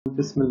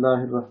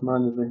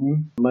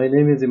Bismillahirrahmanirrahim. My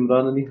name is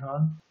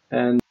Imran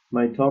and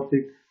my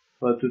topic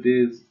for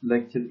today's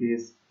lecture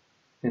is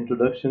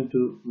Introduction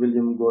to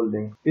William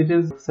Golding. It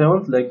is the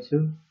seventh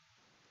lecture.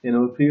 In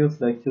our previous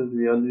lectures,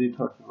 we already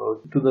talked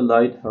about To the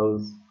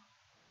Lighthouse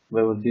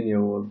by Virginia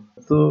Woolf.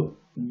 So,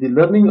 the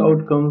learning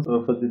outcomes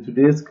for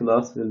today's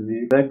class will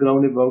be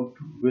background about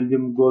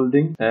William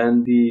Golding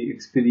and the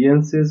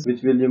experiences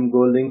which William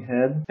Golding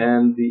had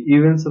and the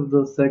events of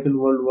the Second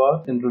World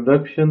War,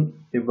 introduction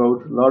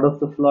about Lord of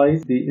the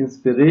Flies, the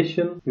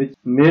inspiration which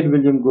made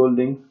William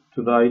Golding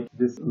to write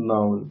this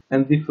novel,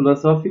 and the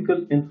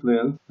philosophical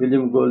influence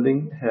William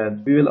Golding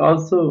had. We will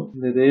also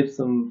narrate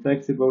some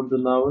facts about the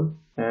novel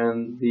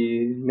and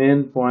the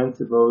main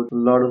points about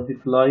Lord of the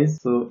Flies.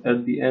 So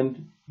at the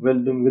end,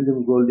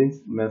 William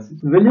Golding's message.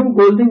 William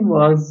Golding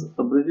was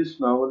a British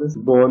novelist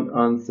born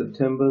on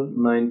September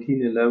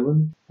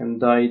 1911 and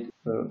died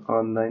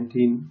on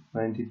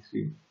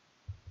 1993.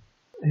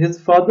 His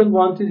father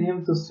wanted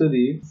him to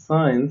study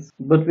science,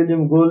 but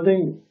William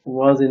Golding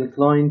was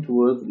inclined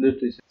towards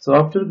literature. So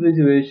after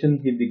graduation,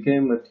 he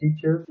became a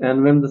teacher,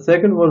 and when the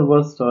Second World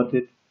War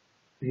started,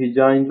 he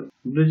joined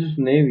British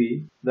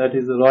Navy, that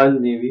is the Royal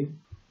Navy,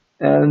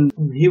 and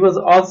he was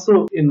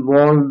also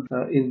involved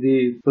in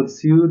the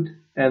pursuit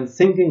and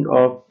sinking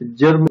of a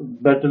German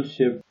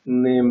battleship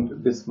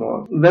named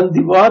Bismarck. When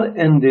the war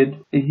ended,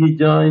 he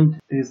joined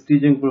his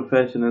teaching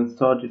profession and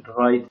started to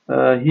write.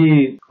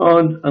 He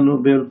earned a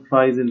Nobel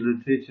Prize in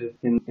Literature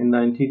in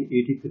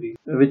 1983,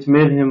 which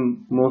made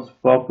him most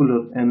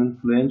popular and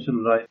influential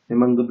writer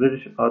among the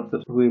British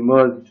authors who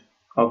emerged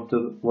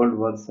after World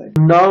War II.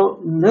 Now,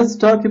 let's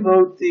talk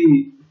about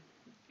the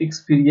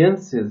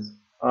experiences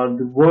or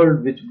the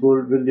world which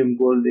William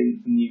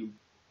Golding knew.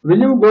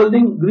 William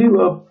Golding grew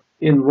up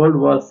in World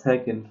War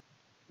II,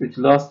 which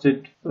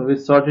started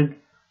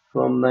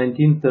from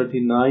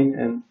 1939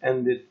 and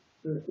ended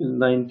in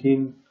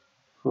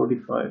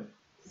 1945.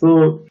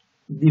 So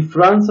the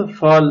France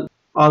fall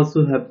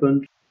also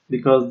happened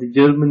because the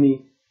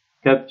Germany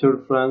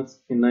captured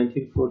France in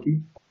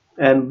 1940,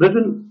 and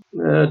Britain,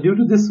 due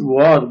to this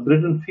war,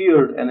 Britain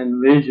feared an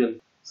invasion,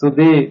 so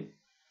they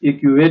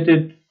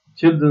evacuated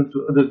children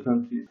to other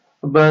countries.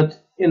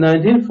 But in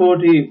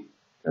 1940,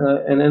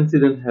 an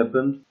incident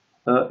happened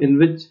in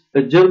which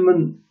a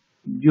German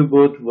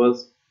U-boat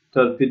was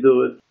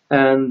torpedoed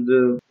and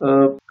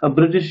a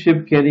British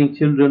ship carrying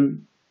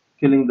children,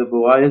 killing the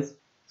boys,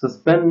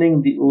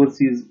 suspending the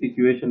overseas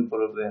evacuation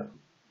program.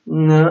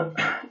 In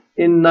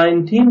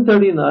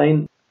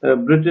 1939,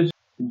 British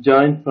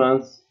joined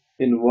France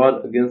in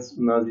war against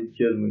Nazi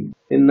Germany.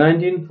 In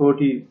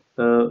 1940,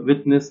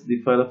 witnessed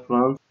the fall of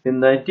France. In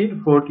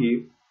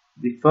 1940,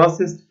 the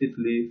fascist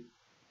Italy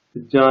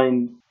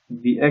joined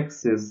the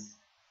Axis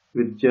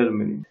with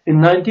Germany.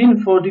 In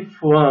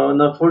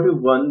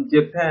 1941,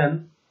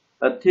 Japan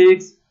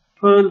takes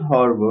Pearl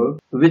Harbor,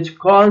 which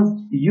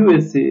caused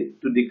USA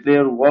to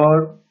declare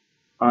war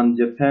on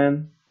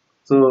Japan.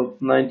 So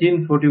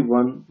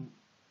 1941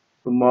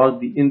 marked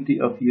the entry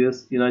of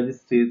United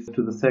States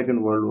to the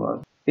Second World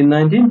War. In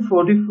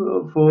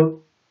 1944,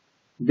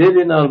 Day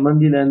in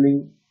Normandy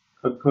landing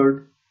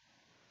occurred.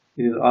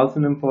 It is also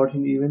an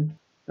important event.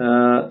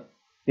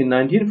 In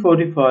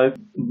 1945,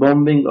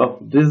 bombing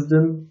of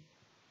Dresden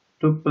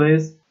took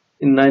place.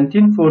 In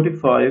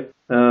 1945,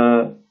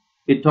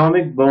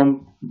 atomic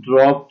bomb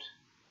dropped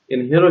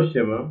in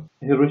Hiroshima,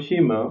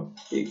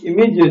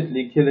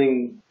 immediately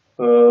killing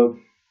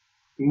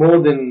more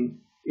than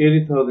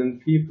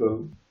 80,000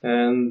 people,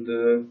 and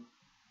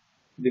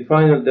the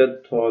final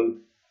death toll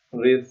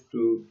raised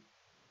to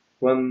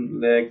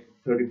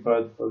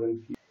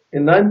 135,000 people.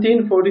 In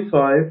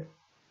 1945,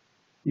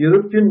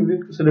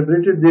 Europeans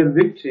celebrated their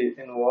victory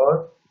in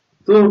war.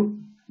 So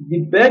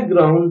the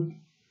background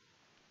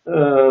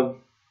to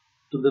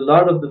the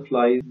Lord of the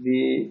Flies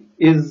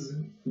is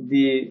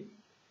the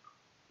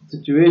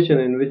situation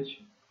in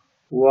which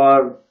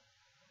war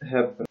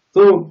happened.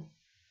 So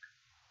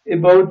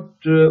about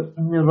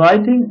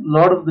writing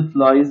Lord of the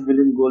Flies,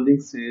 William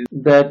Golding says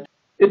that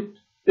it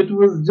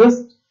was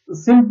just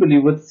simply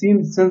what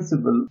seemed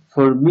sensible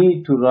for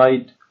me to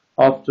write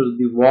after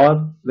the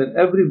war, when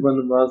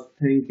everyone was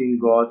thanking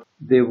God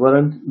they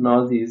weren't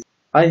Nazis.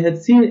 I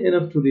had seen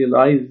enough to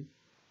realize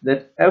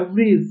that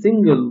every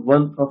single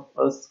one of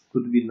us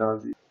could be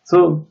Nazis.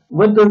 So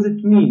what does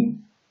it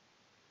mean?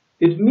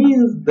 It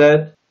means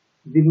that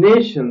the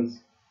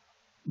nations,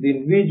 the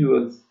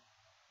individuals,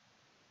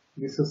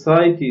 the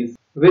societies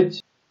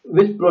which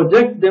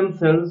project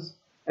themselves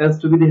as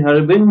to be the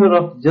harbinger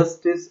of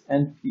justice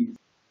and peace,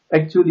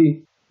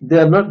 actually they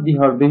are not the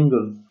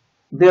harbingers.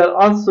 They are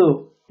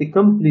also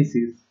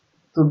accomplices.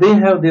 So they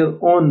have their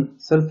own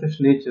selfish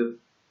nature,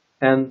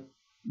 and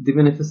the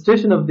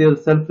manifestation of their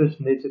selfish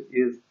nature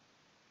is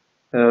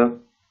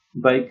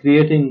by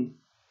creating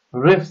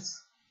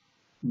rifts,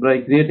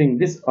 by creating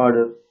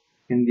disorder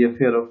in the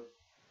affair of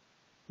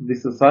the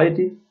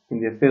society, in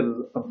the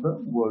affairs of the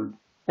world.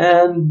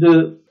 And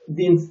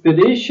the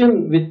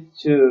inspiration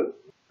which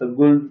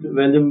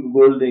William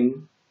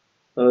Golding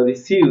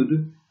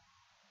received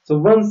So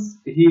once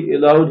he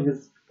allowed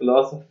his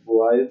class of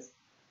boys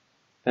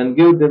and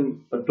gave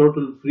them a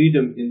total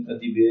freedom in a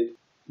debate,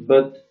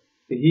 but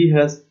he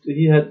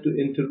had to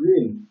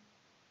intervene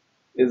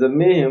as a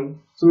mayhem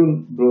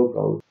soon broke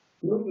out.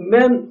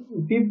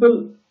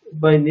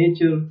 By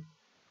nature,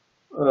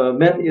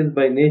 man is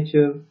by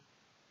nature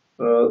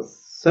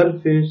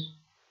selfish,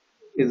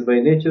 is by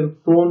nature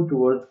prone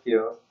towards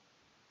chaos.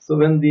 So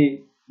when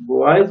the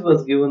boys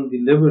was given the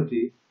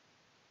liberty,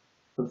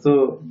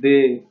 so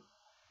they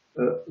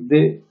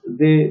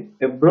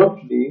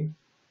abruptly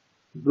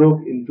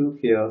broke into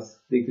chaos.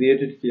 They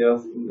created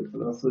chaos in the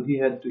class, so he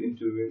had to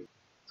intervene.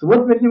 So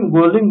what William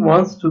Golding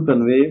wants to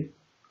convey,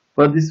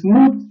 for the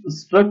smooth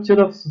structure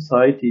of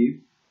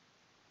society,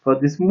 for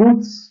the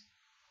smooth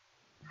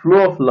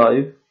flow of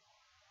life,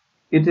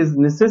 it is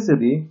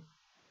necessary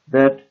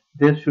that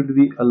there should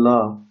be a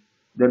law,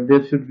 that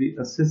there should be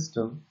a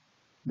system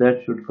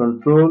that should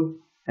control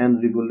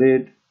and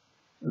regulate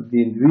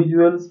the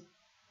individuals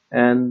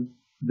and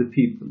the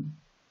people.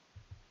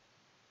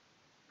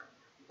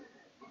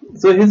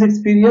 So his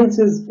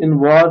experiences in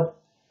war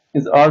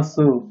is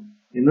also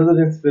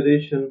another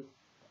inspiration,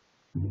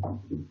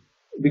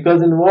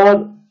 because in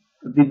war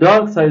the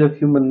dark side of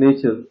human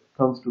nature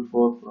comes to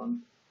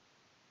forefront.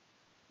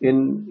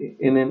 In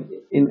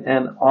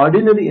an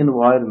ordinary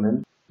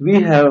environment,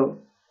 we have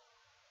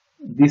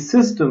the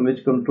system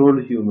which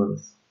controls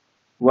humans,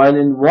 while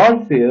in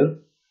warfare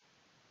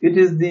it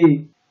is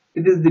the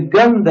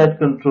gun that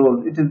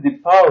controls, it is the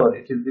power,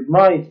 it is the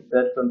might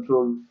that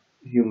controls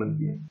human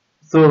being.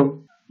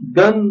 So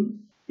gun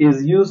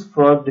is used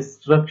for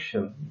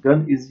destruction.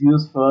 Gun is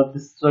used for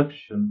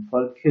destruction,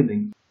 for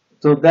killing.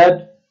 So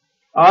that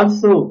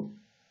also,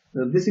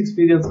 this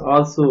experience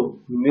also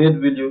made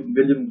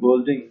William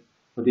Golding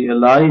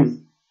realize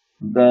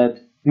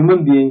that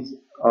human beings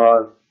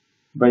are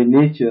by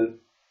nature,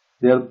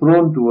 they are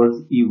prone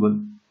towards evil.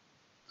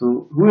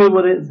 So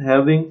whoever is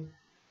having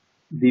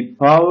the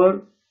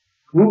power,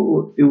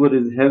 whoever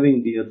is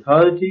having the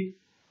authority,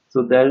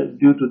 so that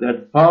due to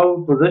that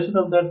power, possession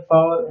of that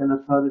power and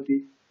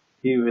authority,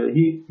 he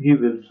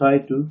will try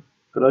to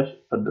crush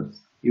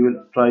others. He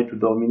will try to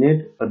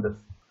dominate others.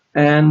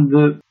 And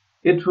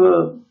it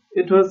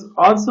was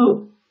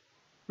also,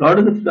 Lord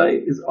of the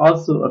Fly is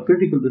also a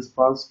critical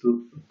response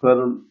to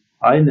Coral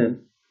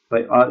Island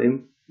by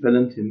R.M.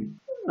 Valentini.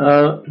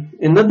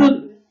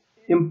 Another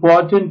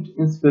important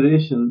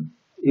inspiration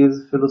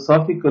is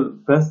philosophical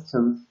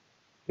questions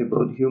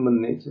about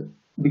human nature,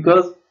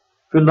 because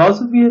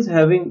philosophy is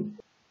having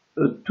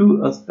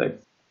two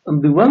aspects.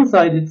 On the one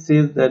side, it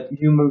says that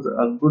humans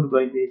are good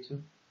by nature,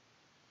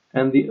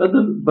 and the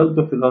other bulk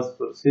of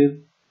philosophers says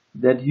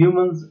that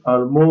humans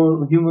are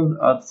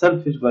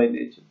selfish by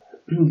nature.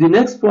 The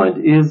next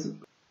point is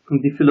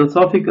the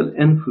philosophical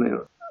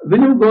influence.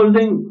 William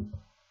Golding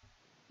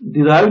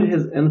derived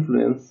his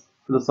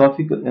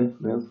philosophical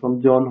influence,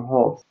 from John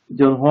Hobbes.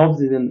 John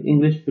Hobbes is an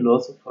English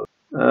philosopher.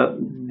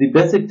 The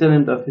basic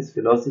tenet of his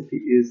philosophy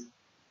is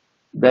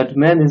that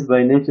man is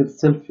by nature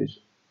selfish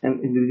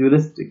and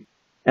individualistic,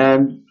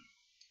 and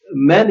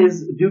man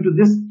is, due to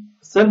this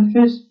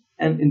selfish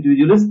and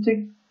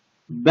individualistic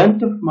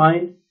bent of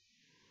mind,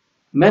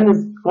 man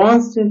is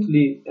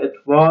constantly at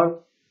war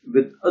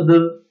with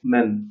other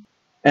men,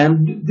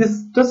 and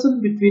this tussle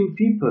between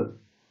people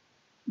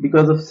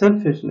because of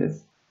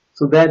selfishness,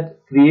 so that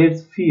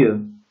creates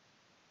fear,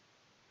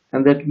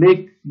 and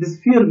this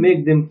fear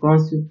make them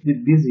constantly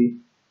busy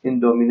in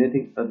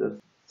dominating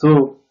others.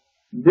 So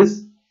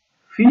this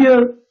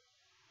fear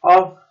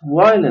of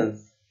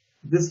violence,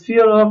 this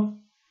fear of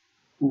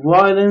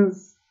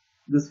violence,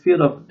 this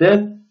fear of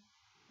death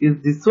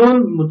is the sole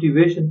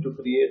motivation to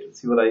create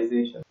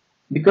civilization,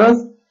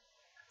 because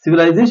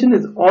civilization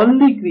is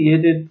only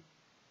created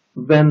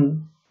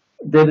when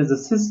there is a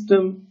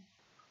system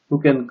who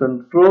can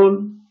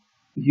control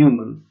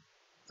humans.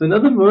 So in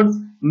other words,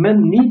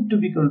 men need to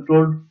be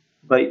controlled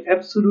by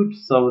absolute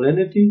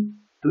sovereignty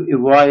to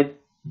avoid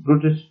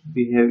brutish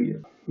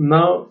behavior.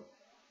 Now,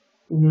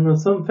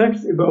 some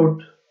facts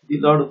about the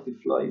Lord of the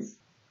Flies.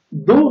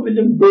 Though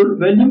William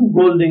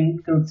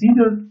Golding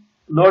considered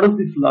Lord of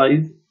the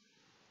Flies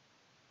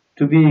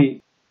to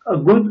be a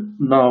good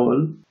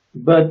novel,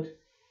 but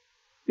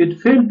it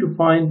failed to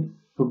find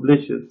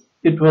publishers.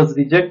 It was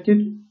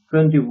rejected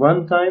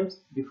 21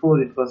 times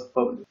before it was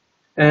published,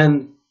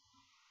 and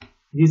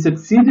he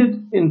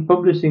succeeded in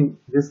publishing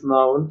this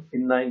novel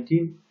in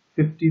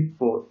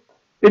 1954.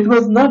 It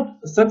was not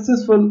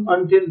successful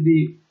until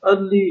the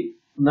early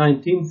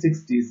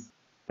 1960s,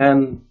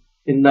 and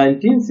in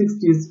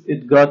 1960s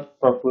it got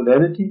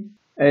popularity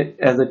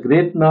as a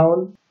great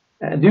novel,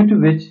 due to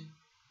which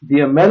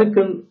the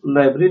American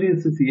Library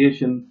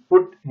Association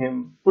put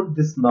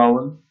this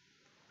novel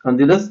on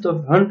the list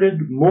of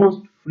 100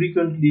 most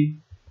frequently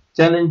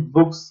challenged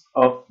books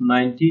of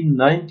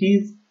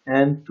 1990s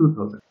and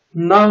 2000.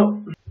 Now,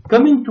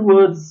 coming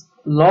towards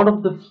Lord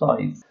of the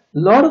Flies.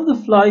 Lord of the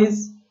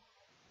Flies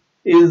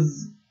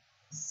is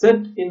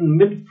set in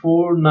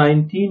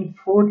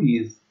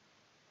mid-1940s,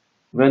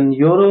 when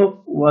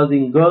Europe was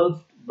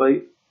engulfed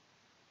by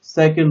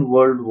Second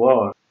World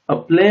War. A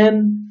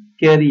plane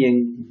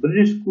carrying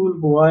British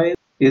schoolboys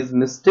is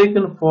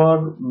mistaken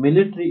for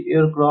military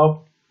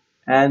aircraft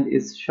and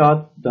is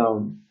shot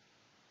down.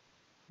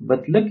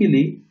 But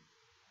luckily,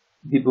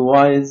 the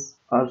boys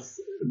are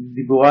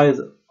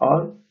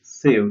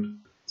saved.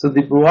 So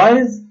the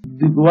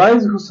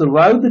boys who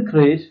survive the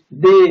crash,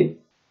 they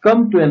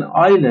come to an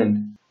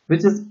island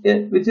which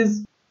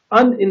is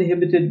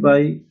uninhabited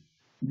by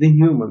the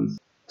humans.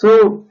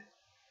 So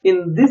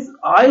in this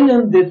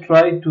island, they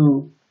try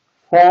to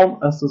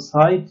form a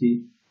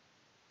society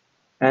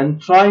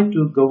and try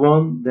to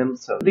govern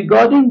themselves.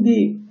 Regarding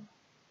the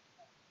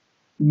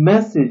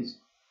message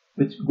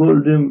which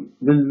William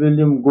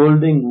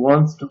Golding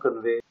wants to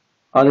convey,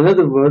 or in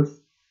other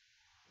words,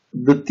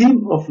 the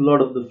theme of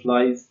Lord of the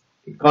Flies,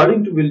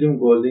 according to William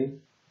Golding,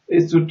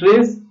 is to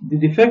trace the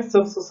defects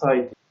of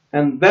society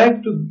and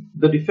back to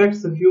the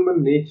defects of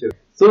human nature.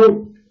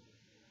 So,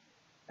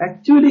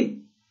 actually,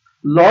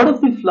 Lord of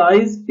the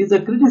Flies is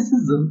a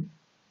criticism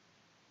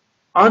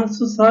on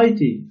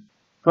society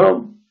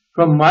from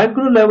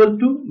micro level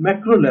to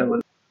macro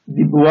level.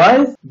 The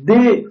boys,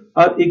 they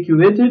are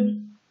evacuated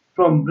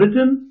from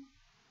Britain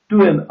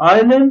to an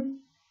island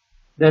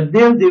that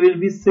there they will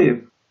be safe.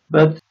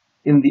 But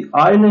in the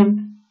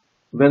island,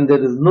 when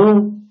there is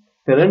no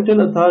parental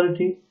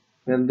authority,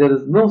 when there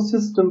is no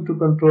system to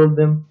control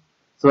them,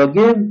 so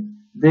again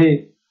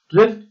they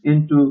drift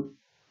into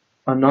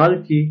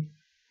anarchy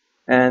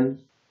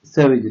and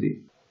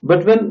savagery.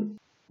 But when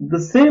the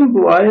same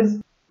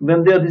boys,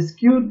 when they are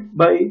rescued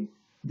by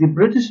the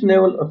British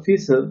naval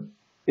officer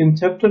in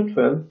chapter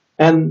 12,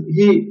 and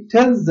he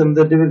tells them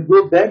that they will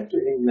go back to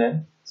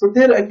England, so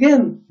there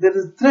again there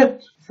is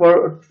threat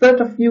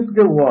of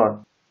nuclear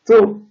war.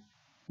 So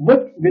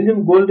what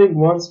William Golding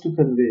wants to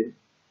convey,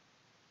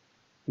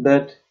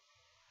 that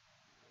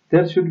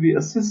there should be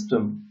a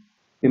system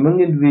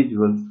among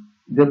individuals,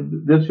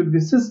 there should be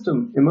a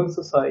system among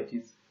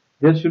societies,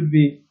 there should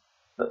be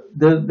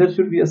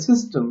a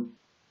system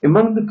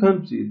among the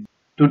countries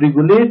to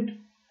regulate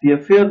the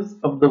affairs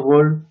of the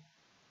world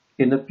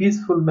in a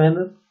peaceful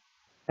manner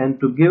and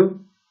to give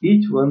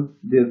each one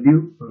their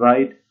due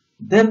right.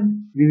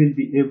 Then we will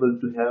be able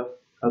to have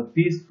a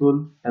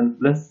peaceful and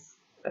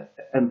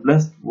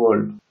blessed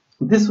world.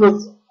 This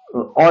was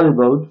all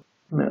about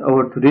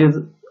our today's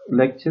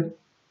lecture.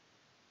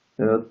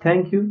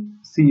 Thank you.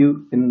 See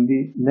you in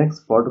the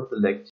next part of the lecture.